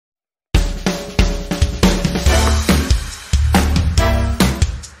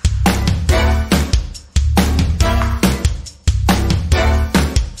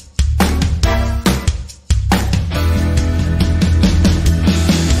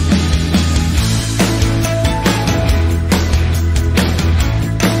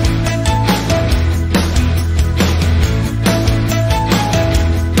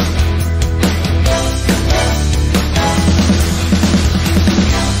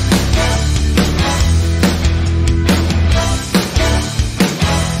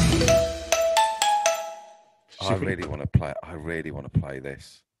really want to play. I really want to play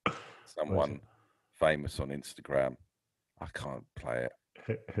this. Someone famous on Instagram. I can't play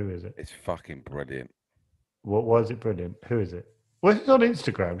it. Who is it? It's fucking brilliant. Why is it brilliant? Who is it? Well, it's on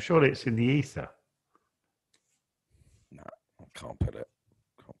Instagram. Surely it's in the ether. No, I can't put it.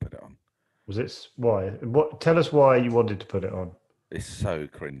 Can't put it on. Was it why? What? Tell us why you wanted to put it on. It's so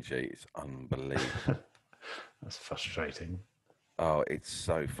cringy. It's unbelievable. That's frustrating. Oh, it's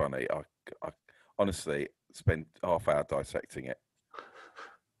so funny. I honestly spent half hour dissecting it.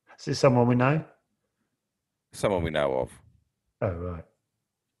 Is it someone we know? Someone we know of. Oh, right.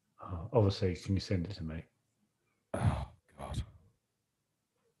 Oh, obviously, can you send it to me? Oh, God.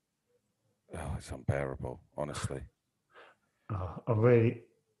 Oh, it's unbearable, honestly. Oh, I really...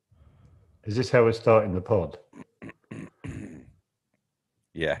 Is this how we're starting the pod?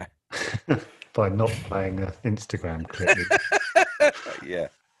 Yeah. By not playing an Instagram clip. Yeah.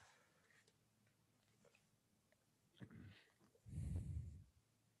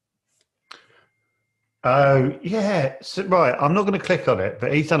 Oh, yeah. So, right, I'm not going to click on it,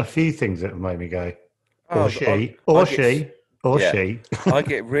 but he's done a few things that have made me go, or she. I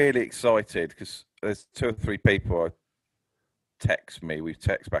get really excited because there's 2 or 3 people text me. We've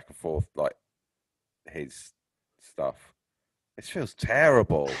texted back and forth like his stuff. This feels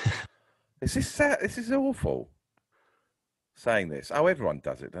terrible. This is awful. Saying this. Oh, everyone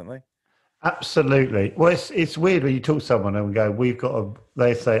does it, don't they? Absolutely. Well, it's weird when you talk to someone and go,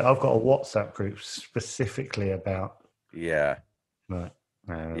 they say, I've got a WhatsApp group specifically about. Yeah. Right.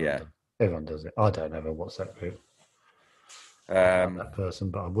 Yeah. Everyone does it. I don't have a WhatsApp group. I'm not that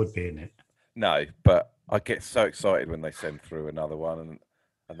person, but I would be in it. No, but I get so excited when they send through another one,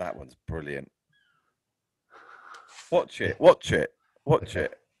 and that one's brilliant. Watch it. Okay.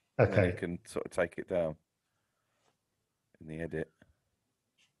 And then you can sort of take it down in the edit.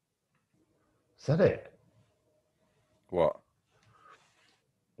 Is that it? What?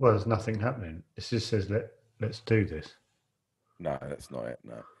 Well, there's nothing happening. It just says, let's do this. No, that's not it.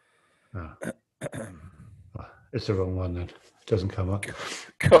 No. Oh, it's the wrong one then. It doesn't come up.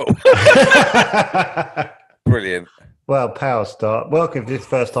 Cool. Brilliant. Well, power start. Welcome if this is the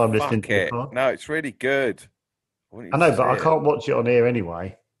first time listening to the pod. No, it's really good. I know, but I can't watch it on here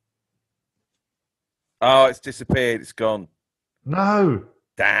anyway. Oh, it's disappeared. It's gone. No.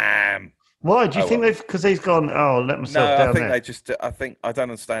 Damn. Why? Do you think they've... Because he's gone, let myself down there. I think they just... I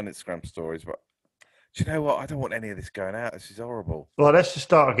don't understand Instagram stories, but... Do you know what? I don't want any of this going out. This is horrible. Well, let's just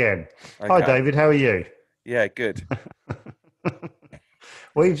start again. Okay. Hi, David. How are you? Yeah, good.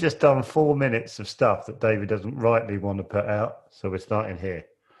 We've just done 4 minutes of stuff that David doesn't rightly want to put out, so we're starting here.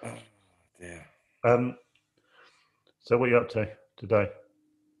 Oh, dear. So what are you up to today?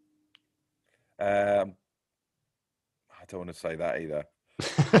 I don't want to say that either.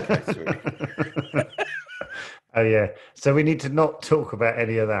 Oh, yeah. So we need to not talk about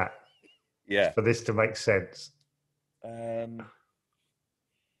any of that. Yeah. For this to make sense. What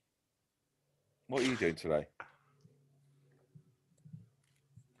are you doing today?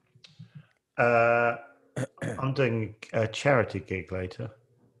 I'm doing a charity gig later.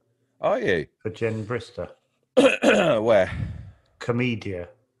 Are you? For Jen Brister. Where? Comedia.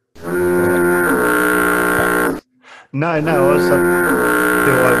 No, I was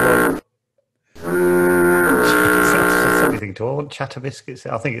do I want something to I want Chatter Biscuits?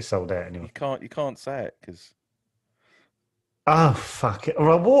 I think it's sold out anyway. You can't say it because oh fuck it.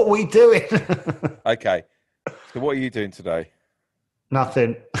 Right, what are we doing? Okay. So what are you doing today?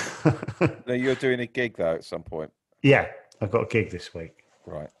 Nothing. No, you're doing a gig though at some point. Yeah, I've got a gig this week.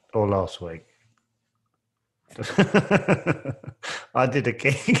 Right. Or last week. I did a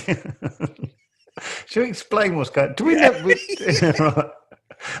gig. Should we explain what's going on? Do we right.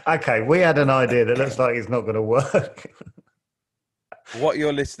 Okay, we had an idea that looks like it's not going to work. What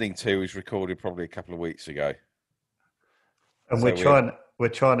you're listening to was recorded probably a couple of weeks ago. And so we're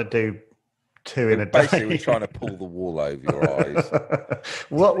trying to do 2 in a day. Basically, we're trying to pull the wool over your eyes.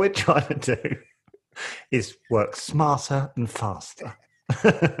 What we're trying to do is work smarter and faster.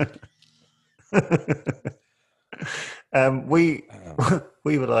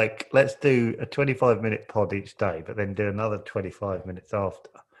 We were like, let's do a 25-minute pod each day, but then do another 25 minutes after.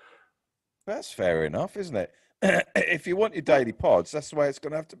 That's fair enough, isn't it? If you want your daily pods, that's the way it's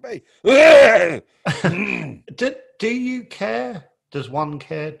going to have to be. Do you care? Does one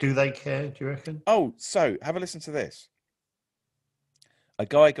care? Do they care? Do you reckon? Oh, so have a listen to this. A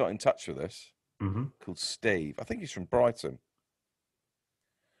guy got in touch with us called Steve. I think he's from Brighton.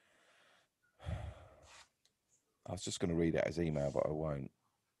 I was just going to read out his email, but I won't.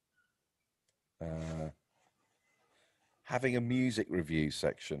 Having a music review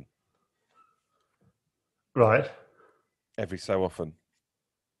section. Right. every so often.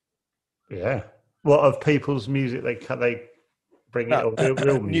 Yeah. What of people's music they bring it No, or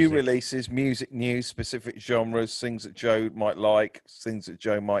real new music? releases, music news, specific genres, things that Joe might like, things that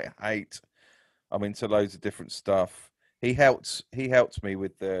Joe might hate. I'm into loads of different stuff. He helped me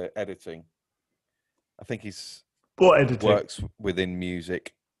with the editing. I think he's What editing? works within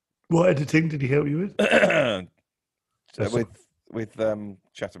music. What editing did he help you with? with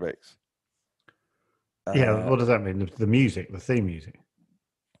Chatterbix. Yeah, what does that mean? The music, the theme music.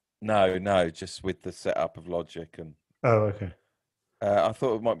 No, just with the setup of Logic and. Oh, okay. I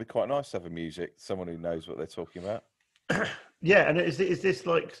thought it might be quite nice to have a music, someone who knows what they're talking about. Yeah, and is this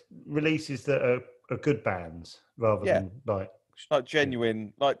like releases that are good bands rather Yeah, than like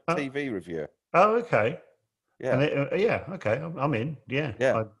genuine, like oh, TV reviewer. oh okay. And Yeah, yeah, okay, I'm in. Yeah,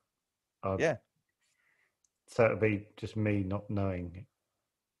 yeah, I yeah. so it'll be just me not knowing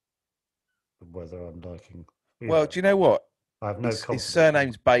whether I'm liking. Well, Yeah, do you know what? I have no His confidence.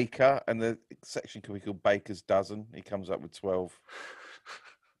 surname's Baker, and the section can be called Baker's Dozen. He comes up with 12.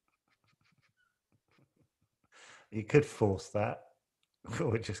 You could force that,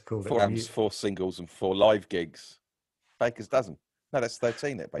 or just call it Four albums, 4 singles, and 4 live gigs. Baker's Dozen. No, that's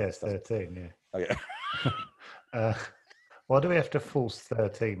 13 at Yeah, Baker's it's Dozen. 13. Yeah. Oh, yeah. Why do we have to force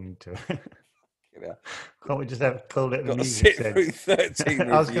 13 into it? Yeah. Can't we just have call it the Got to music sit through sense? 13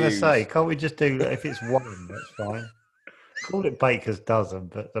 I was going to say, reviews. can't we just do if it's one, that's fine. Call it Baker's Dozen,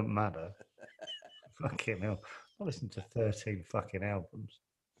 but it doesn't matter. Fucking hell. I listened to 13 fucking albums.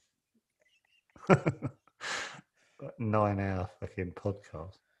 9-hour fucking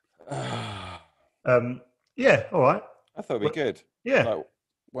podcast. Yeah, all right. I thought it'd be good. Yeah. Like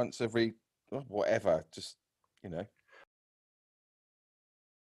once every whatever, just you know.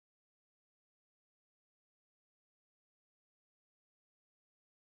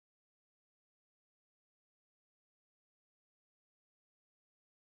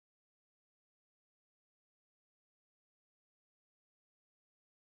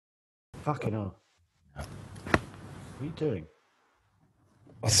 Fucking hell. What are you doing?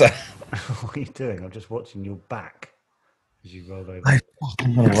 What's that? What are you doing? I'm just watching your back as you roll over. I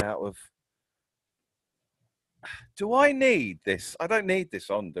fucking run out of. Do I need this? I don't need this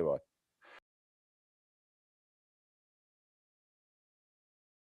on, do I?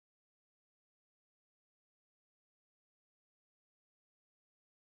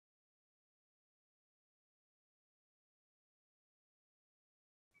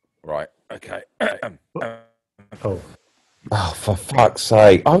 Right. Okay. Oh. Oh, for fuck's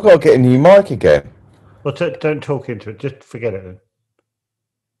sake! I've got to get a new mic again. Well, don't talk into it. Just forget it then.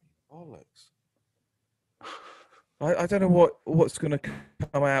 Bollocks. I don't know what's going to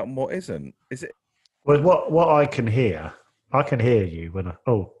come out and what isn't. Is it? Well, what I can hear you when I.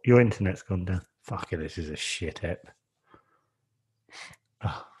 Oh, your internet's gone down. Fucking, this is a shit app.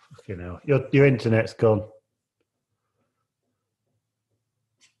 Oh, fucking hell. Your internet's gone.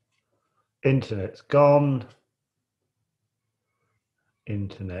 Internet's gone.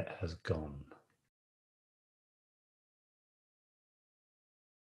 Internet has gone.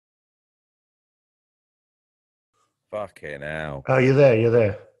 Fucking hell. Oh, you're there. You're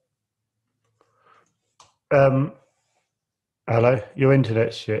there. Hello. Your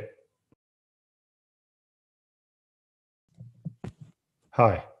internet's shit.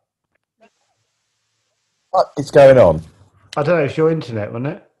 Hi. What is going on? I don't know. It's your internet, wasn't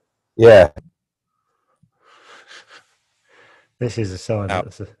it? Yeah. This is a sign.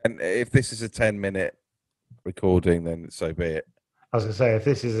 And if this is a 10-minute recording, then so be it. I was going to say, if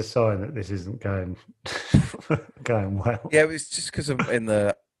this is a sign that this isn't going going well. Yeah, it was just because I'm in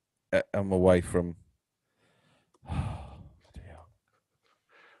the. I'm away from.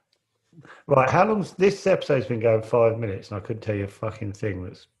 Right, how long's this episode's been going? 5 minutes, and I couldn't tell you a fucking thing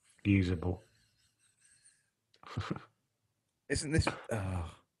that's usable. Isn't this? Oh.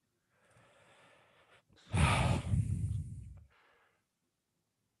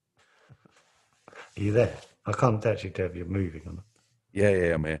 Are you there? I can't actually tell if you're moving on.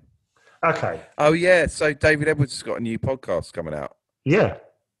 Yeah, I'm here. Okay. Oh yeah, so David Edwards has got a new podcast coming out. Yeah.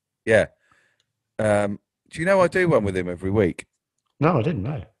 Yeah. Do you know I do one with him every week? No, I didn't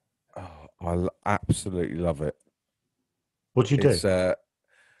know. Oh, I absolutely love it. What do you do? It's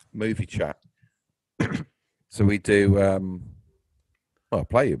movie chat. So we do. Well, I'll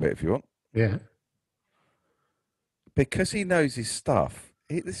play you a bit if you want. Yeah. Because he knows his stuff.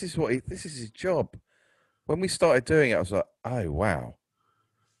 This is his job. When we started doing it, I was like, oh wow,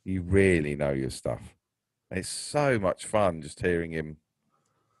 you really know your stuff. And it's so much fun just hearing him.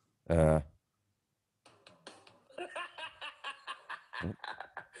 Because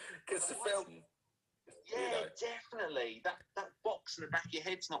the film. Yeah, definitely. That box in the back of your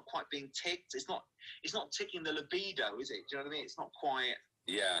head's not quite being ticked. It's not ticking the libido, is it? Do you know what I mean? It's not quite.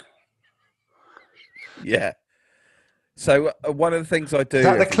 Yeah. Yeah. So one of the things I do. Is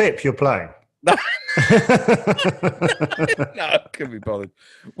that the clip you're playing? No. No, I couldn't be bothered.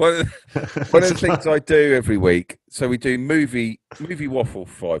 One of the things I do every week. So we do movie waffle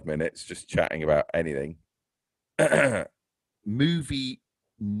for 5 minutes, just chatting about anything. Movie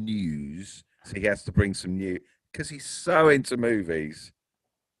news. So he has to bring some new, because he's so into movies.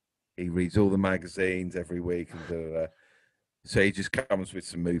 He reads all the magazines every week and da. So he just comes with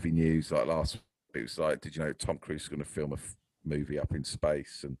some movie news. Like last week, it was like, did you know Tom Cruise is going to film a movie up in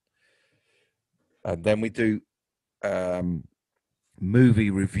space? And then we do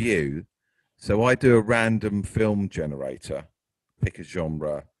movie review. So I do a random film generator, pick a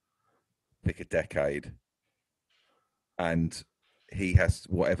genre, pick a decade, and he has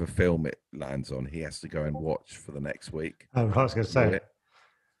whatever film it lands on, he has to go and watch for the next week. Oh, I was going to say.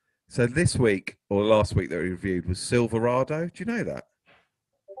 So this week or last week that we reviewed was Silverado. Do you know that?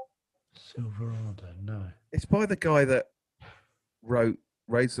 Silverado, no. It's by the guy that wrote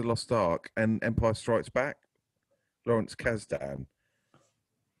Raise the Lost Ark and Empire Strikes Back, Lawrence Kasdan.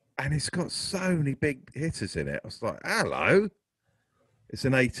 And it's got so many big hitters in it. I was like, hello. It's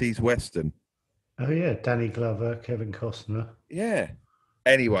an 80s Western. Oh, yeah. Danny Glover, Kevin Costner. Yeah.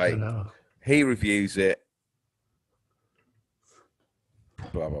 Anyway, he reviews it.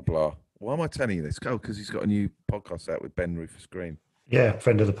 Blah, blah, blah. Why am I telling you this? Oh, because he's got a new podcast out with Ben Rufus Green. Yeah,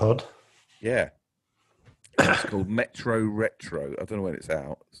 friend of the pod. Yeah. It's called Metro Retro. I don't know when it's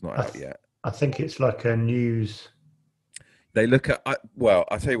out. It's not out yet. I think it's like a news. They look at, well,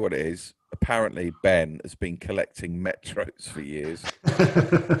 I'll tell you what it is. Apparently, Ben has been collecting Metros for years.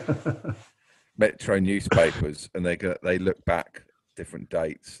 Metro newspapers, and they look back different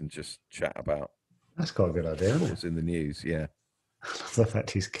dates and just chat about. That's quite a good idea, isn't it? What's in the news, yeah. I love the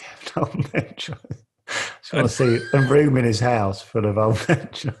fact he's kept old Metro. Just want to see a room in his house full of old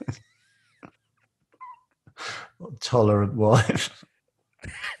Metros. Tolerant wife.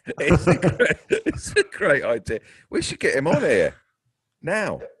 It's a great idea. We should get him on here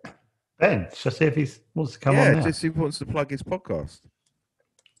now. Ben, shall I see if he wants to come on now? Yeah, just if he wants to plug his podcast.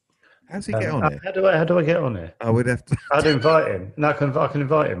 How's he get on here? How do I get on here? I would have to. I'd invite him. No, I can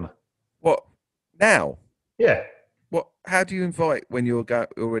invite him. What now? Yeah. What? How do you invite when you're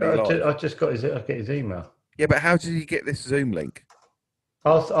already live? I just got I get his email. Yeah, but how did you get this Zoom link?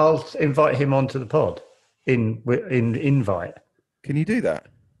 I'll invite him onto the pod in invite. Can you do that?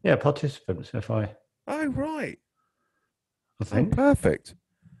 Yeah, participants. If I. Oh right. I think perfect.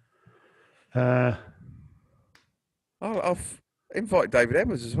 I'll invite David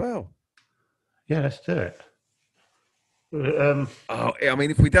Edwards as well. Yeah, let's do it. I mean,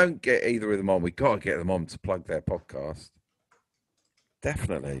 if we don't get either of them on, we've got to get them on to plug their podcast.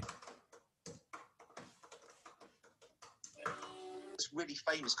 Definitely. It's really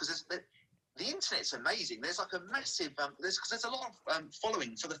famous because the internet's amazing. There's like a massive, there's a lot of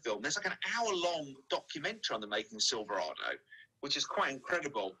following for the film. There's like an hour-long documentary on the making of Silverado, which is quite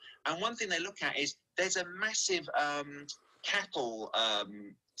incredible. And one thing they look at is there's a massive cattle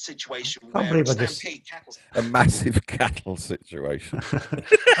situation where stampede cattle. A massive cattle situation.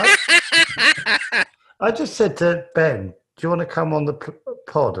 I just said to Ben, do you want to come on the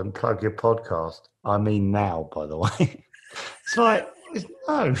pod and plug your podcast? I mean now, by the way. It's like,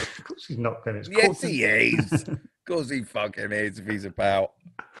 no, of course he's not going to. Yes, he is. Of course he fucking is if he's about.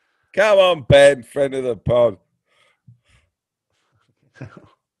 Come on, Ben, friend of the pod.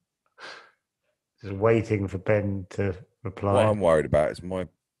 Just waiting for Ben to reply. What I'm worried about is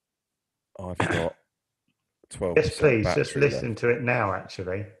I've got 12. Yes, please, just listen to it now,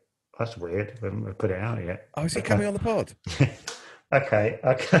 actually. That's weird. We haven't put it out yet. Oh, is he coming on the pod? Okay,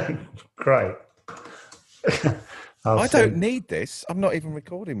 great. I don't need this. I'm not even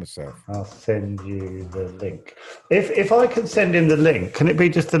recording myself. I'll send you the link. If I can send him the link, can it be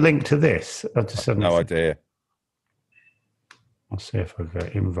just a link to this? I've just no idea. I'll see if I go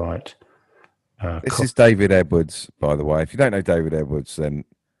invite. This is David Edwards, by the way. If you don't know David Edwards, then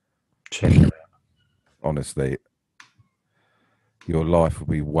check it out. Honestly, your life will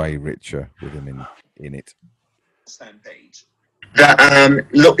be way richer with him in it. Stampede. That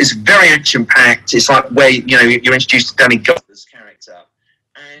look, it's very action-packed. It's like where you're introduced to Danny Glover's character,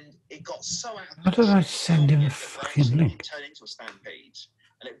 and it got so out. How did I send him a fucking link? It turned into a stampede,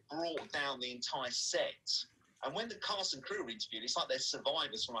 and it brought down the entire set. And when the cast and crew were interviewed, it's like they're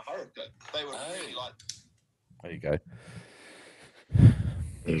survivors from a hurricane. They were really like. There you go.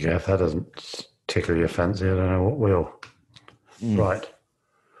 There you go. If that doesn't tickle your fancy, I don't know what will. Right.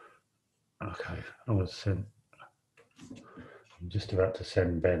 Okay, I'm just about to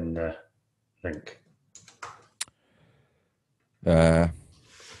send Ben the link. Let's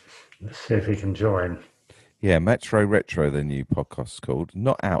see if he can join. Yeah, Metro Retro, the new podcast's called.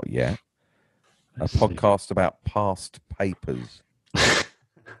 Not out yet. Let's A podcast about past papers.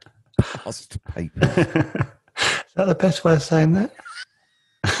 Past papers. Is that the best way of saying that?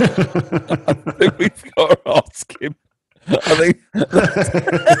 I think we've got to ask him. I think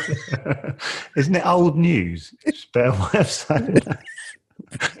isn't it old news? It's a better way of saying that.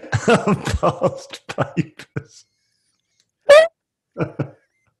 Past papers. I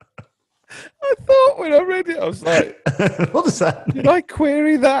thought when I read it, I was like, what does that mean? did I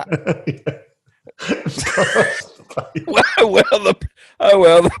query that?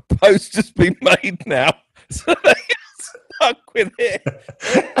 well, the post has been made now, so they stuck with it.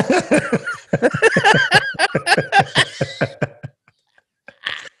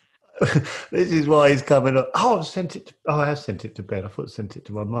 This is why he's coming up. Oh, I sent it. I have sent it to Ben. I thought I sent it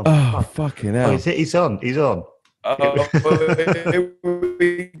to my mum. Oh, fucking hell! Oh, he's on. He's on. Oh, here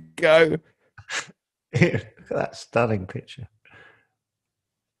we go. Look at that stunning picture.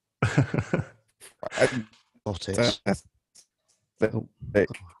 Got it. Oh,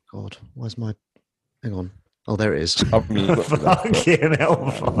 God. Where's my... Hang on. Oh, there it is. Fucking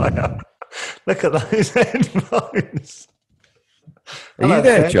hellfire. Look at those headphones. Are you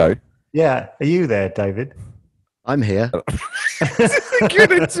there, Joe? Yeah. Are you there, David? I'm here. Is this a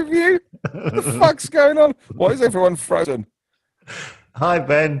good interview? What the fuck's going on? Why is everyone frozen? Hi,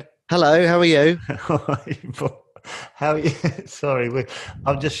 Ben. Hello, how are you? How are you? Sorry,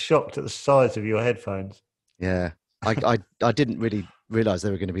 I'm just shocked at the size of your headphones. Yeah. I didn't really realise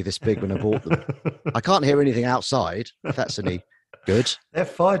they were going to be this big when I bought them. I can't hear anything outside, if that's any good. They're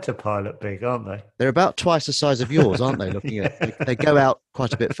fighter pilot big, aren't they? They're about twice the size of yours, aren't they? Looking at they go out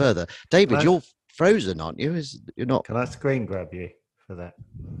quite a bit further. David, you're frozen, aren't you? You're not. Can I screen grab you for that?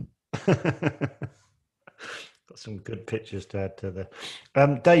 Got some good pictures to add to the.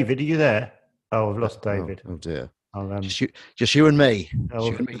 David, are you there? Oh, I've lost David. Oh dear. I'll, just you and me. Oh,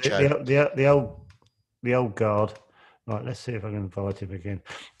 you and me, Joe. the old guard. Right, let's see if I can invite him again.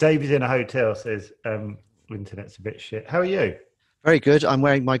 David's in a hotel. Says internet's a bit shit. How are you? Very good. I'm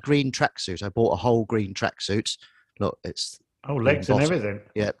wearing my green tracksuit. I bought a whole green tracksuit. Look, it's legs and everything.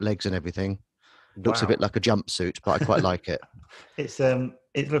 Yeah, legs and everything. Looks a bit like a jumpsuit, but I quite like it.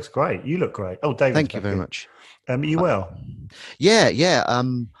 It looks great. You look great. Oh, David, thank you very much. Are you well? Yeah.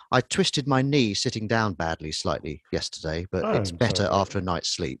 I twisted my knee sitting down badly slightly yesterday, but it's better after a night's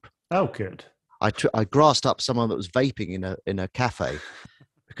sleep. Oh, good. I grassed up someone that was vaping in a cafe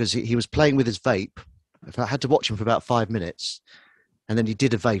because he was playing with his vape. I had to watch him for about 5 minutes, and then he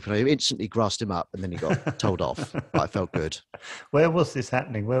did a vape, and I instantly grassed him up, and then he got told off. But I felt good. Where was this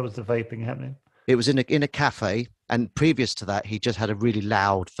happening? Where was the vaping happening? It was in a cafe, and previous to that, he just had a really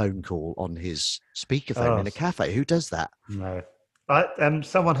loud phone call on his speakerphone in a cafe. Who does that? No.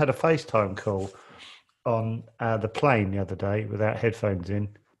 Someone had a FaceTime call on the plane the other day without headphones in.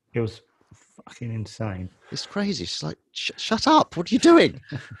 It was fucking insane. It's crazy. It's like, shut up. What are you doing?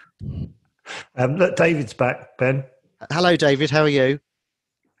 Look, David's back, Ben. Hello, David. How are you?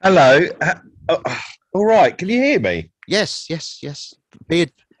 Hello. All right. Can you hear me? Yes.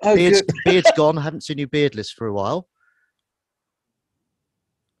 Beard's gone. I haven't seen you beardless for a while.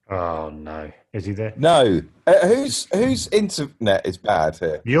 Oh no, is he there? No. Whose internet is bad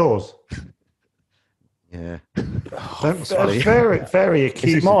here? Yours. Yeah. That's very, very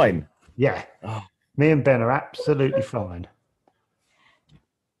accusing. Is it mine? Yeah. Oh. Me and Ben are absolutely fine.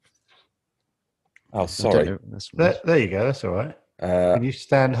 Oh, sorry. There you go. That's all right. Can you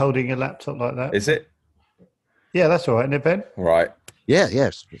stand holding your laptop like that? Is it? Yeah, that's all right, isn't it, Ben? Right. Yeah,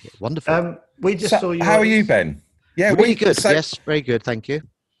 yes. Wonderful. We just saw you. How are you, Ben? Yeah, really good. Yes, very good. Thank you.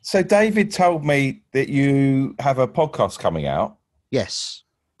 So David told me that you have a podcast coming out. Yes.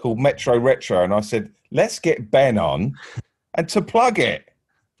 Called Metro Retro. And I said, let's get Ben on and to plug it.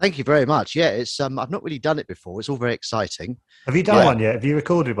 Thank you very much. Yeah, it's I've not really done it before. It's all very exciting. Have you done one yet? Have you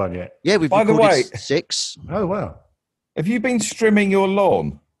recorded one yet? Yeah, we've recorded 6. Oh, wow. Have you been trimming your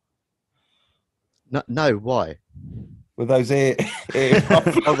lawn? No, why? With those ear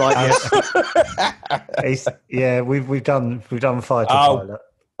oh, right, yes. Yeah, we've done fighter pilot.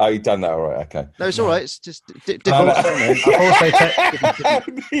 Oh, you've done that, all right, okay. No, it's all right. It's just different.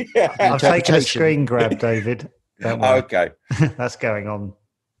 I've taken a screen grab, David. Okay. That's going on.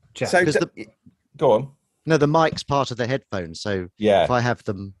 So go on. No, the mic's part of the headphones, so if I have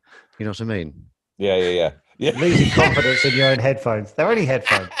them, you know what I mean? Yeah. Losing confidence in your own headphones. They're only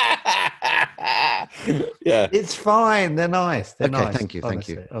headphones. Yeah. It's fine. They're nice. They're Okay, nice. thank you, thank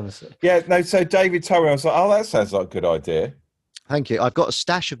you. Honestly. Yeah, no, so David told me, I was like, oh, that sounds like a good idea. Thank you. I've got a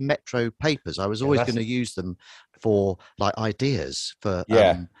stash of Metro papers. I was always that's- going to use them for like ideas for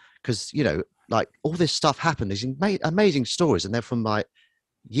Yeah. because like all this stuff happened. These amazing stories, and they're from like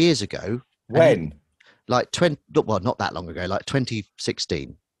years ago. When? Like not that long ago, like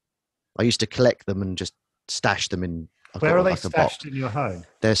 2016. I used to collect them and just stash them in. Where are they like a stashed box. in your home?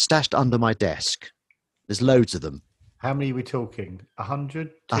 They're stashed under my desk. There's loads of them. How many are we talking?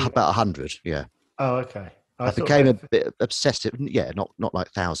 100? About 100. Yeah. Oh, okay. I became a bit obsessive. Yeah, not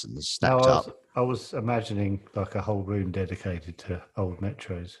like thousands stacked up. I was imagining like a whole room dedicated to old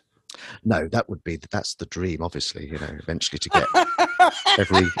Metros. No, that's the dream, obviously, eventually to get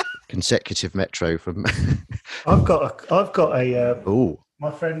every consecutive Metro from. I've got a. Oh,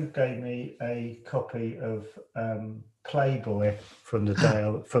 My friend gave me a copy of Playboy from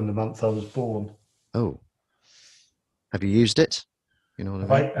the month I was born. oh. Have you used it? You know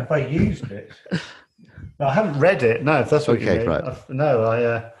what I mean? Have I used it? No, I haven't read it. No, if that's what you mean. Right.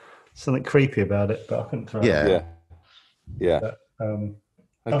 No, something creepy about it, but I couldn't throw it. Yeah. But,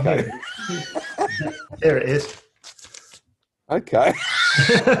 Okay. here it is. Okay.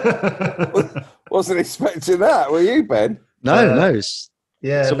 Wasn't expecting that, were you, Ben? No. It's I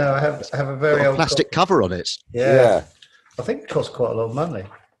have a very got a old plastic cover on it. Yeah. I think it costs quite a lot of money.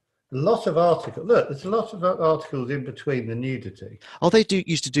 A lot of articles. Look, there's a lot of articles in between the nudity. Oh, they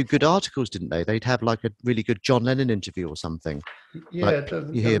used to do good articles, didn't they? They'd have like a really good John Lennon interview or something. Yeah, like, it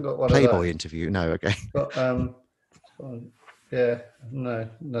doesn't. You hear got one Playboy interview? No, okay. But yeah, no,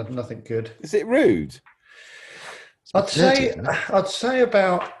 nothing good. Is it rude? I'd say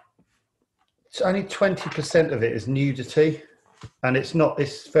about only 20% of it is nudity, and it's not.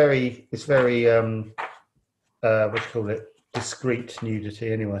 It's very what do you call it? Discreet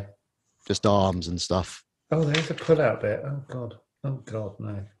nudity, anyway. Just arms and stuff. Oh, there's a pull-out bit. Oh God,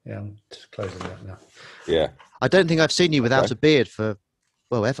 no. Yeah, I'm just closing that now. Yeah. I don't think I've seen you without a beard for,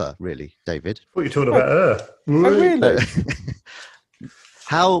 ever, really, David. What are you talking about her? Oh, really?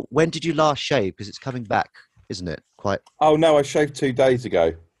 When did you last shave? Because it's coming back, isn't it? Quite. Oh, no, I shaved 2 days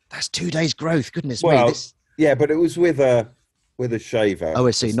ago. That's 2 days growth. Goodness me. Well, yeah, but it was with a shaver. Oh,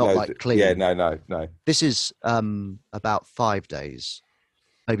 I see. Not like clean. Yeah, no. This is about 5 days,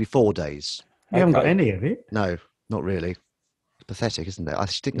 maybe 4 days. You haven't got any of it? No, not really. It's pathetic, isn't it? I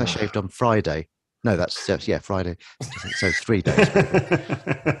think I shaved on Friday. No, that's Friday. So 3 days.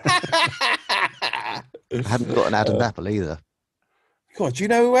 I haven't got an Adam's apple either. God, do you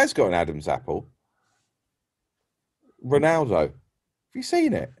know who has got an Adam's apple? Ronaldo. Have you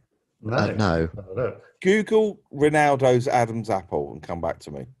seen it? No. Look. Google Ronaldo's Adam's apple and come back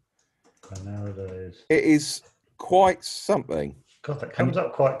to me. Ronaldo's. It is quite something. God, that comes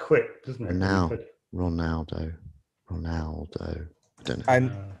up quite quick, doesn't it? Ronaldo. I don't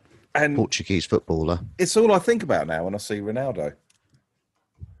know. And Portuguese footballer. it's all I think about now when I see Ronaldo.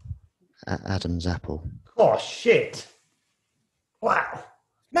 Adam's apple. Oh shit! Wow.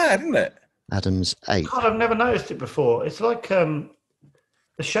 Mad, isn't it? Adam's 8. God, I've never noticed it before. It's like the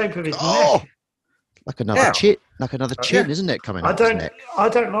shape of his Oh! neck. Like another chin, isn't it? Coming out his neck. I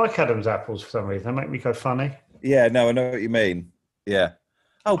don't like Adam's apples for some reason. They make me go funny. Yeah, no, I know what you mean. Yeah.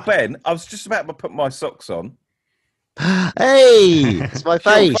 Oh, Ben, I was just about to put my socks on. Hey, it's my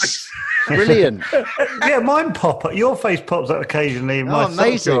face. Brilliant. Yeah, mine pop up. Your face pops up occasionally in my socks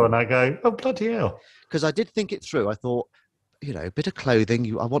amazing. and I go, oh bloody hell! Because I did think it through. I thought, a bit of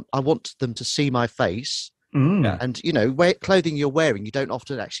clothing. I want them to see my face, and clothing you're wearing, you don't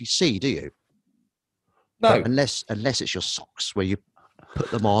often actually see, do you? No, unless it's your socks where you put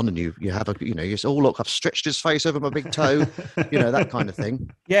them on and you have you say, oh look, I've stretched his face over my big toe, that kind of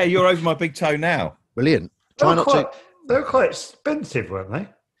thing. Yeah, you're over my big toe now. Brilliant. They were quite expensive, weren't they?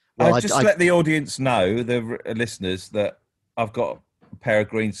 Well, I let the audience know, the listeners, that I've got a pair of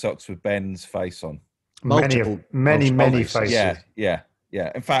green socks with Ben's face on. Many faces. Yeah.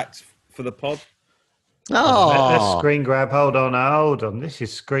 In fact, for the pod. Oh, let's screen grab. Hold on. This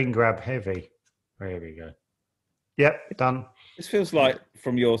is screen grab heavy. There we go. Yep, done. This feels like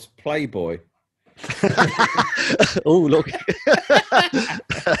from yours, Playboy. Oh, look.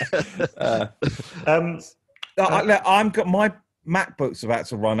 I'm got my MacBook's about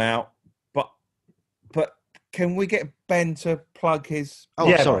to run out, but can we get Ben to plug his? Oh,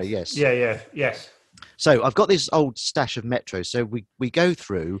 yeah, sorry. Yes. Yes. So I've got this old stash of Metros. So we go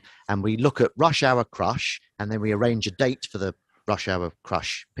through and we look at Rush Hour Crush, and then we arrange a date for the Rush Hour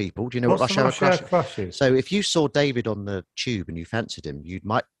Crush people. Do you know what Rush Hour Crush is? So if you saw David on the tube and you fancied him, you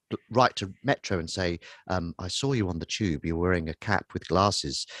might write to Metro and say, I saw you on the tube. You're wearing a cap with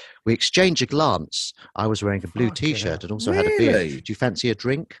glasses. We exchange a glance. I was wearing a blue Fucking T-shirt hell. and also had a beard. Really? Do you fancy a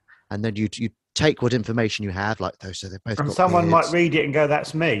drink? And then you take what information you have, like those. So they both And got someone beards. might read it and go,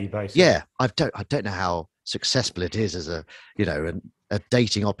 "That's me," basically. Yeah, I don't know how successful it is as a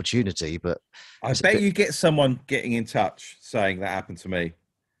dating opportunity, but I it's a bet bit- you get someone getting in touch saying that happened to me,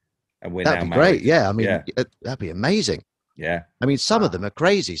 and we're that'd now be married. great. Yeah, I mean, yeah, that'd be amazing. yeah. I mean, some of them are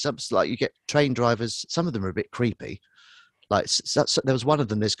crazy. Some like you get train drivers. Some of them are a bit creepy. Like there was one of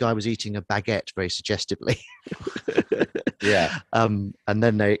them. This guy was eating a baguette very suggestively. Yeah. And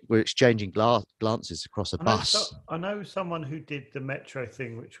then they were exchanging glances across a I know, bus. I know someone who did the Metro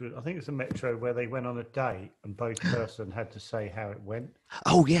thing, which was, I think it was a Metro where they went on a date and both person had to say how it went.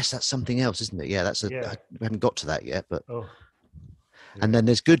 Oh yes, that's something else, isn't it? Yeah, Yeah. we haven't got to that yet, but. Oh, And then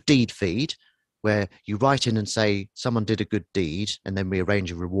there's good deed feed, where you write in and say someone did a good deed, and then we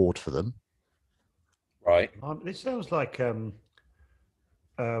arrange a reward for them. Right. this sounds like I'm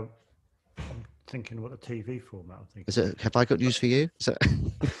thinking what a TV format I'm thinking. Is it? Have I got news for you? So,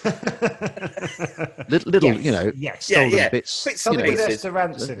 Little, little, yes, Yeah, stolen yeah. bits, Bits something and with pieces. Esther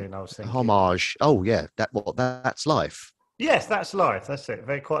Rantzen in, I was thinking. homage. Oh yeah, that's life. Yes, that's life. That's it.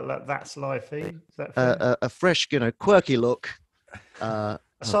 Very quite like That's Lifey. Is that fair? A fresh, quirky look. A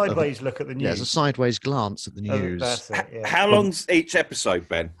sideways look at the news. Yeah, it's a sideways glance at the news. That's it, yeah. How long's each episode,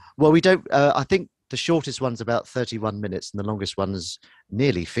 Ben? Well, we don't. I think the shortest one's about 31 minutes, and the longest one is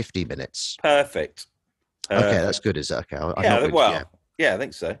nearly 50 minutes. Perfect. Okay, that's good. Is that okay? I'm Yeah, not really- well, yeah, I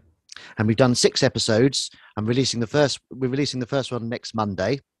think so. And we've done 6 episodes. We're releasing the first one next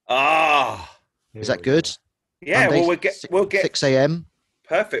Monday. Ah, Is that good? yeah. Monday, Well, we'll get 6 a.m.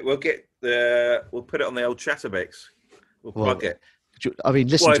 perfect. We'll put it on the old Chatterbix. We'll Well, plug it. I mean,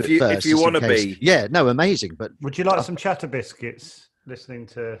 listen Well, to if it you- first. if you just in wanna case. be- Yeah, no, amazing. But Would you like some chatter biscuits listening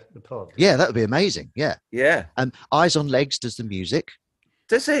to the pod? yeah, that would be amazing. Yeah. Yeah. Eyes on Legs does the music.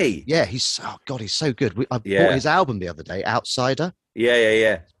 Does he? Yeah, he's so good. I Yeah. bought his album the other day, Outsider.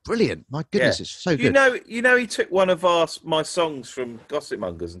 Yeah. Brilliant. My goodness, it's so You good. know, he took one of my songs from Gossip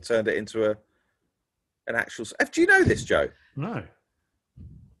Mongers and turned it into an actual. Do you know this, Joe? No.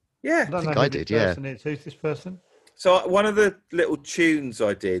 Yeah. I don't think know I who did, this yeah. person is. Who's this person? So one of the little tunes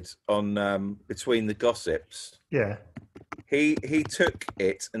I did on Between the Gossips, Yeah. he took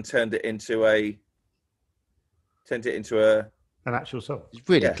it and turned it into a. An actual song. He's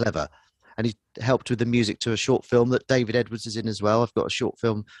really Yeah. clever. And he helped with the music to a short film that David Edwards is in as well. I've got a short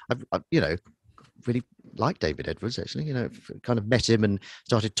film. I really like David Edwards, actually. Kind of met him and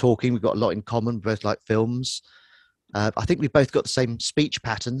started talking. We've got a lot in common. We both like films. I think we've both got the same speech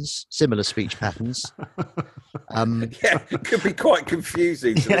patterns, similar speech patterns. Yeah, it could be quite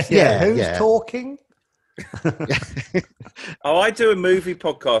confusing. To listen. Who's yeah. talking? Oh, I do a movie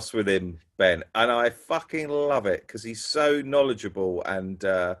podcast with him, Ben, and I fucking love it because he's so knowledgeable and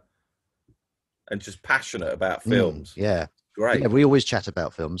just passionate about films. Yeah. Great. Yeah, we always chat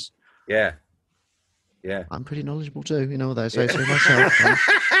about films. Yeah. I'm pretty knowledgeable too, although I say so myself.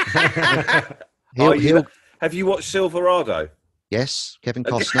 Oh, He'll have you watched Silverado? yes, Kevin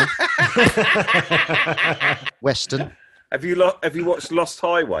Costner. Western. Have you watched Lost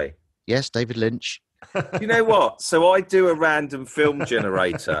Highway? Yes, David Lynch. You know what? So I do a random film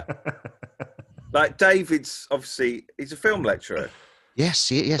generator. Like David's obviously he's a film lecturer. Yes,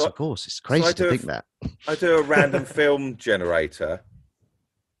 yes, So- of course. It's crazy I to do think that. I do a random film generator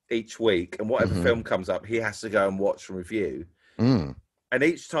each week, and whatever Mhm. film comes up, he has to go and watch and review. Mm. And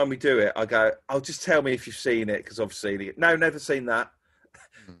each time we do it, I go, "Oh, just tell me if you've seen it," because obviously, no, never seen that.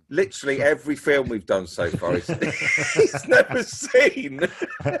 Literally every film we've done so far, he's never seen.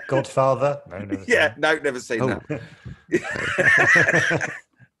 Godfather? No, never seen Yeah, no, never seen Oh. that.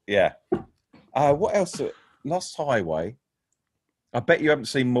 Yeah. What else? Lost Highway. I bet you haven't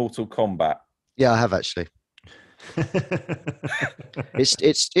seen Mortal Kombat. Yeah, I have actually.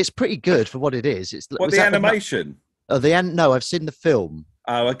 It's pretty good for what it is. It's What, was the that animation? No, I've seen the film.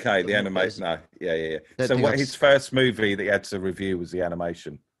 Oh, okay, the There's- animation. No, yeah. Don't So think what I've his first movie that he had to review was the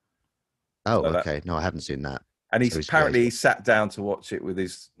animation, Oh, So that- okay. No, I haven't seen that. and So he's apparently he sat down to watch it with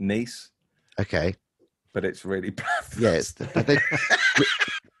his niece, Okay. but it's really bad. Yeah,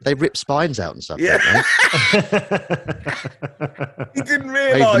 they rip spines out and stuff. Yeah. Don't He didn't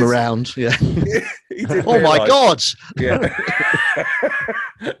they? Wave them realise. around. Yeah. He didn't Oh my realise. God!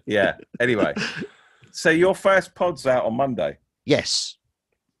 Yeah. Yeah. Anyway, so your first pod's out on Monday. Yes.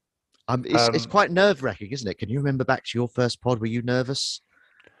 It's Um, quite nerve wracking, isn't it? Can you remember back to your first pod? Were you nervous?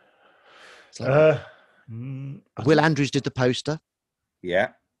 It's like- Will Andrews did the poster. Yeah.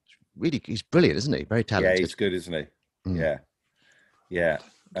 Really, he's brilliant, isn't he? Very Yeah, talented. he's good, isn't he? Mm. Yeah. Yeah.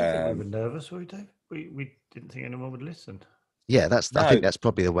 I don't think we were nervous, were we, Dave? We didn't think anyone would listen. Yeah, I No. think that's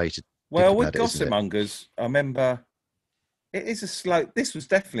probably the way to. Well, think with about it, isn't it? Gossip Mongers, I remember it is a slow. This was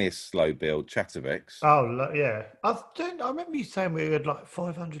definitely a slow build, Chatterbox. Oh, yeah. I remember you saying we had like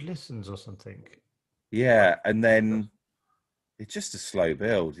 500 listens or something. Yeah, and then it's just a slow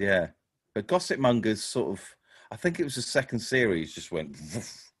build. Yeah, but Gossip Mongers sort of. I think it was the second series just went.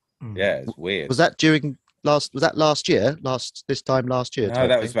 Yeah, it's weird. Was that during last? Was that last year? This time last year? No,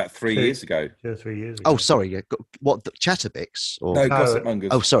 that was about 3 years ago. 2 or 3 years ago. Oh, sorry. Yeah. What the Chatterbix? Or No, Gossip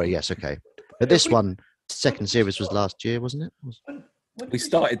Mongers. oh, sorry. Yes, okay. But this one, second series was last year, wasn't it? We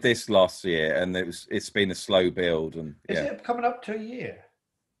started this last year, and it's been a slow build, and Is it coming up to a year?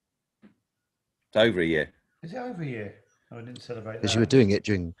 It's over a year. Is it over a year? Oh, I didn't celebrate that. Because you were doing it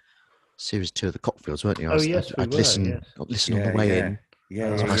during series 2 of the Cockfields, weren't you? Yes, I'd listen on the way in.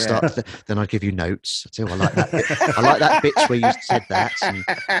 Yeah, So I start. Then I'd give you notes. I'd say, I like that bit. I like that bit where you said that. And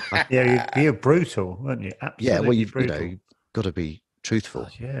you're brutal, weren't you? Absolutely. Yeah, well, you've got to be truthful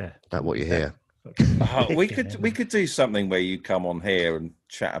about what you hear. We could do something where you come on here and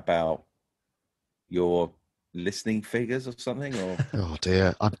chat about your listening figures or something. Or oh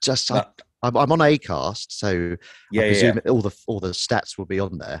dear, I'm on Acast, so I presume all the stats will be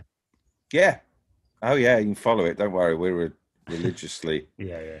on there. Yeah. Oh yeah, you can follow it. Don't worry, we're religiously.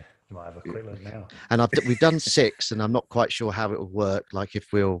 Yeah. You might have a quick look now. And we've done 6, and I'm not quite sure how it will work. Like if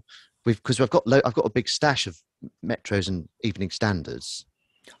because I've got a big stash of Metros and Evening Standards.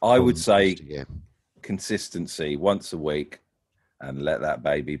 I would say consistency once a week, and let that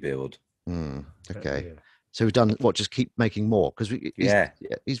baby build. Okay. Yeah. So we've done what? Just keep making more because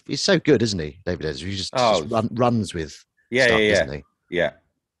he's so good, isn't he, David Edwards? He just runs with stuff, isn't he? Yeah.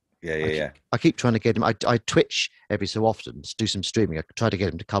 I keep trying to get him. I Twitch every so often to do some streaming. I try to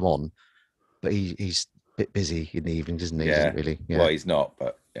get him to come on, but he's a bit busy in the evenings, isn't he? Yeah. He isn't really. Yeah. Well, he's not,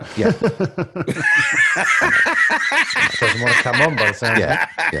 but Yeah. Doesn't want to come on by the sound.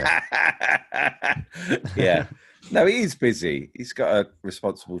 Yeah. No, he is busy. He's got a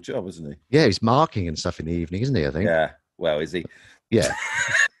responsible job, isn't he? Yeah, he's marking and stuff in the evening, isn't he? I think. Yeah. Well, is he? Yeah.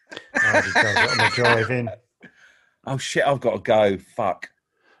 Oh, he does it on the drive in. Oh shit! I've got to go. Fuck.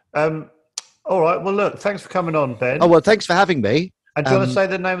 All right. Well, look. Thanks for coming on, Ben. Oh well, thanks for having me. And do you want to say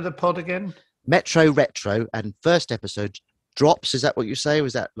the name of the pod again? Metro Retro, and first episode drops. Is that what you say?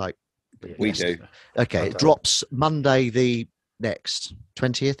 Was that like? We do. Okay, it drops Monday the next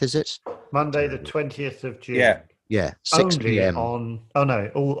 20th. Is it? Monday the 20th of June. Yeah, 6 p.m. on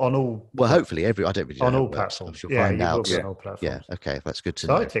all. Well, hopefully I don't really know on all how it works. platforms. You'll find out. On all platforms. Yeah, okay, that's good to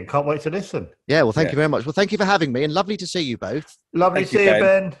know. Exciting! Can't wait to listen. Yeah, well, thank you very much. Well, thank you for having me, and lovely to see you both. Lovely to see you,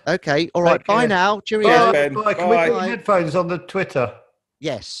 Ben. Okay, all right. Bye now. Cheerio. Bye. Ben. Bye. Can we put your headphones on the Twitter?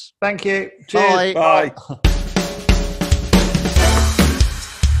 Yes. Thank you. Cheers. Bye.